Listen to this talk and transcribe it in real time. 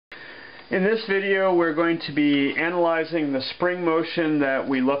In this video we're going to be analyzing the spring motion that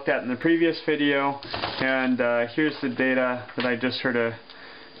we looked at in the previous video, and here's the data that I just sort of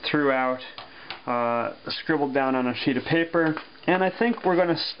threw out, scribbled down on a sheet of paper, and I think we're going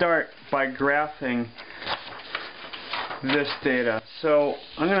to start by graphing this data. So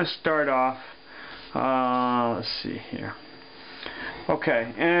I'm going to start off, let's see here.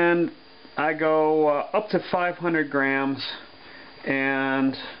 Okay, and I go up to 500 grams,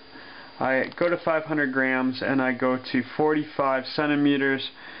 and I go to 500 grams and I go to 45 centimeters.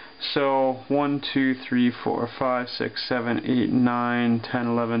 So 1, 2, 3, 4, 5, 6, 7, 8, 9, 10,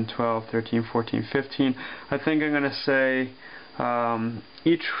 11, 12, 13, 14, 15. I think I'm going to say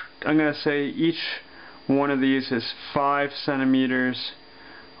each one of these is 5 centimeters.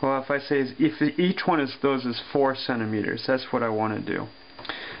 Well, if each one of those is 4 centimeters, that's what I want to do.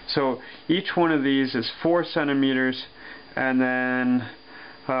 So each one of these is 4 centimeters, and then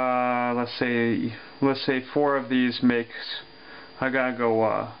let's say 4 of these makes, I gotta go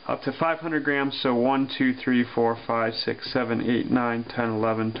up to 500 grams, so 1, 2, 3, 4, 5, 6, 7, 8, 9, 10,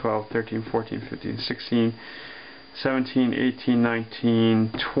 11, 12, 13, 14, 15, 16, 17, 18,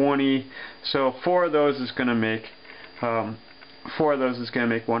 19, 20. So 4 of those is gonna make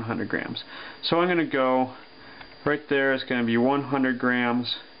 100 grams. So I'm gonna go right there is gonna be 100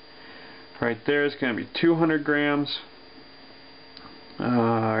 grams. Right there is gonna be 200 grams.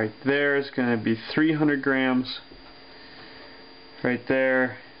 Right there is going to be 300 grams. Right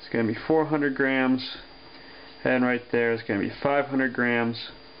there is going to be 400 grams. And right there is going to be 500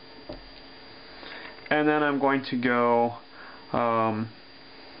 grams. And then I'm going to go, how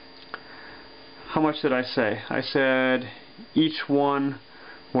much did I say? I said each one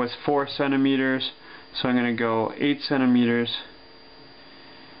was 4 centimeters. So I'm going to go 8 centimeters.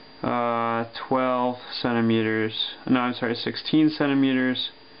 12 centimeters, no, I'm sorry, 16 centimeters,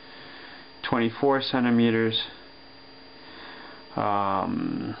 24 centimeters,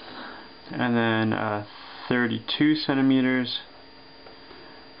 and then 32 centimeters,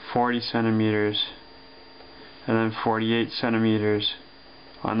 40 centimeters, and then 48 centimeters,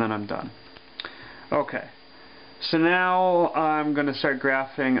 and then I'm done. Okay. So now I'm going to start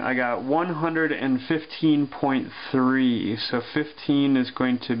graphing. I got 115.3. So 15 is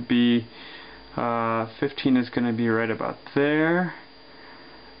going to be right about there.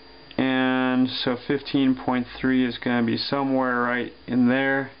 And so 15.3 is going to be somewhere right in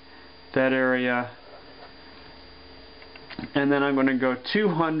there, that area. And then I'm going to go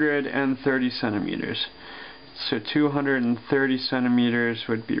 230 centimeters. So 230 centimeters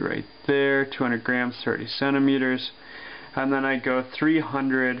would be right there, 200 grams, 30 centimeters. And then I go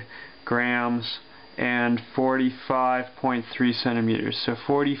 300 grams and 45.3 centimeters. So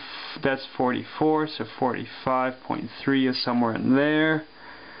that's 44, so 45.3 is somewhere in there.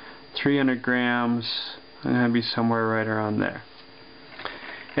 300 grams, I'm going to be somewhere right around there.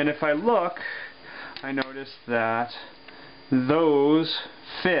 And if I look, I notice that those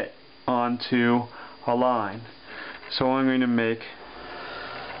fit onto a line. So I'm going to make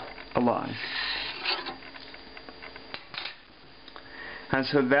a line. And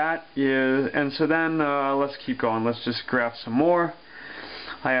so that is, and so then let's keep going. Let's just graph some more.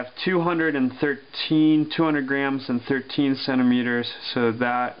 I have 200 grams and 13 centimeters. So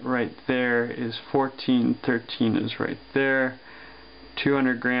that right there is 14, 13 is right there.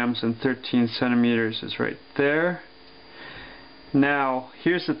 200 grams and 13 centimeters is right there. Now,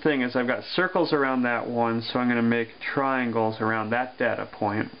 here's the thing, is I've got circles around that one, so I'm going to make triangles around that data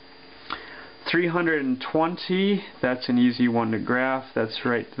point. 320, that's an easy one to graph, that's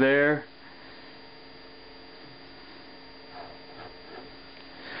right there.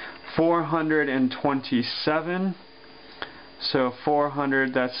 427, so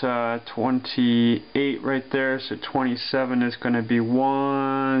 400, that's 28 right there, so 27 is going to be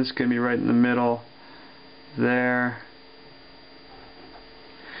 1, it's going to be right in the middle there.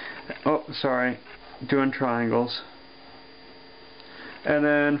 Oh, sorry, doing triangles. And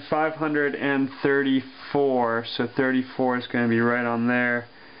then 534, so 34 is going to be right on there,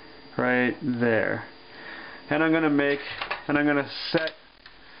 right there. And I'm going to set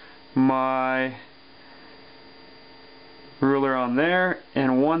my ruler on there,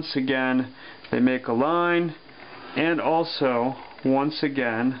 and once again they make a line, and also once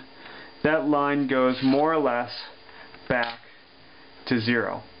again that line goes more or less back to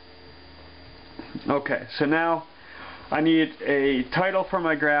 0. Okay, so now I need a title for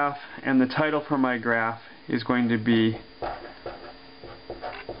my graph, and the title for my graph is going to be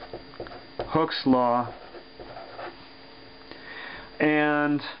Hooke's Law,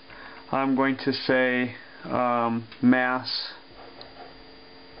 and I'm going to say mass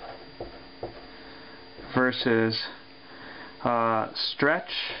versus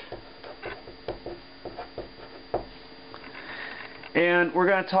stretch. And we're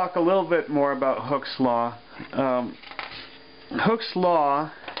going to talk a little bit more about Hooke's law. Hooke's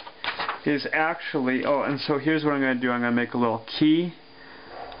law is actually, oh, and so here's what I'm going to do. I'm going to make a little key.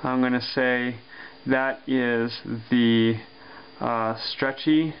 I'm going to say that is the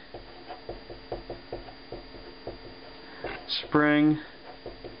stretchy spring,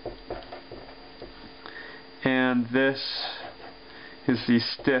 and this is the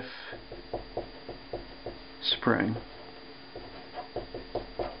stiff spring.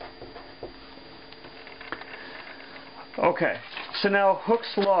 Okay, so now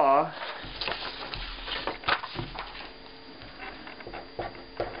Hooke's law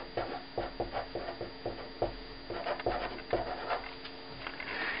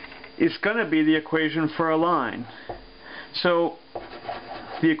is going to be the equation for a line. So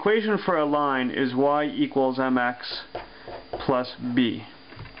the equation for a line is y equals mx plus b.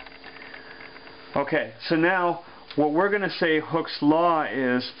 Okay, so now what we're going to say Hooke's law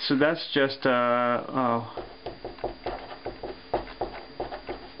is, so that's just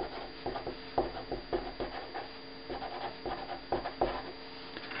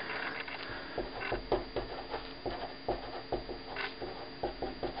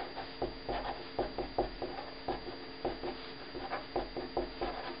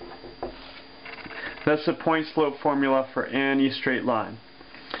that's the point slope formula for any straight line.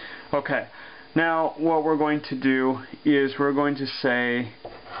 Okay, now what we're going to do is we're going to say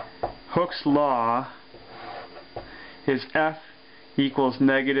Hooke's law is f equals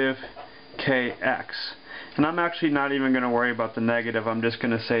negative kx. And I'm actually not even going to worry about the negative, I'm just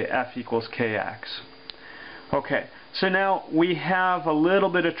going to say f equals kx. Okay, so now we have a little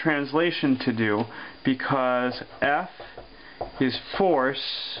bit of translation to do, because f is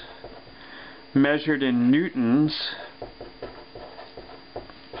force measured in newtons,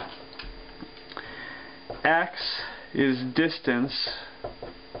 x is distance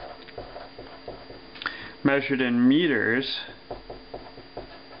measured in meters,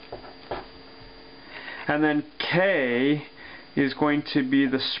 and then k is going to be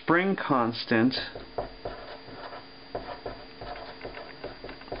the spring constant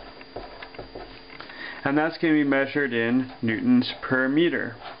and that's going to be measured in newtons per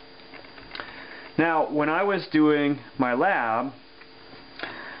meter. Now, when I was doing my lab,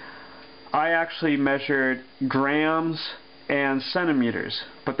 I actually measured grams and centimeters,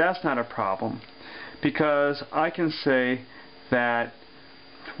 but that's not a problem, because I can say that,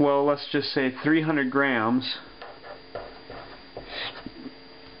 well, let's just say 300 grams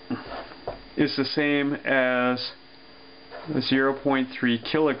is the same as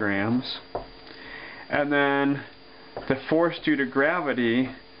 0.3 kilograms, and then the force due to gravity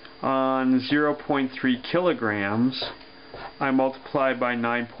on 0.3 kilograms I multiply by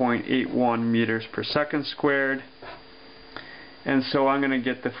 9.81 meters per second squared, and so I'm going to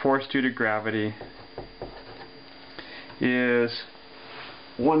get the force due to gravity is,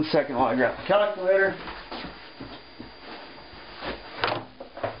 1 second while I grab the calculator,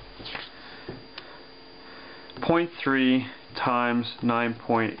 .3 times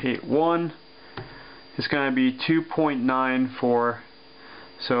 9.81 is going to be 2.94,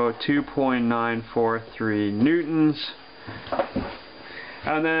 so 2.943 newtons.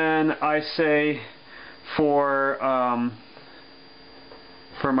 And then I say for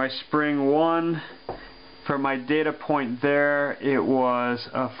my spring 1, for my data point there, it was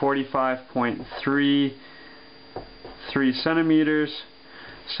 45.33 centimeters,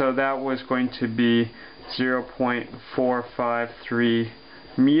 so that was going to be 0.453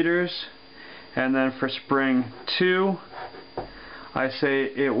 meters. And then for spring 2, I say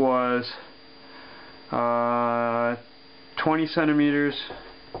it was 20 centimeters,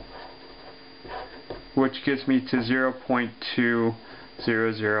 which gets me to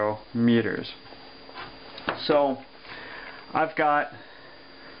 0.200 meters. So I've got,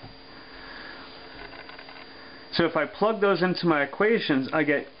 so if I plug those into my equations, I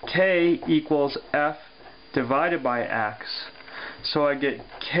get k equals f divided by x. So I get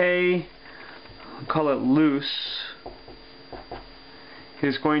k, call it loose,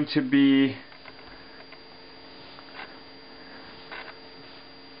 is going to be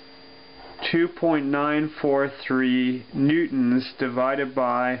 .943 newtons divided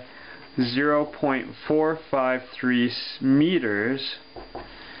by 0.453 meters,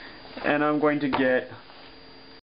 and I'm going to get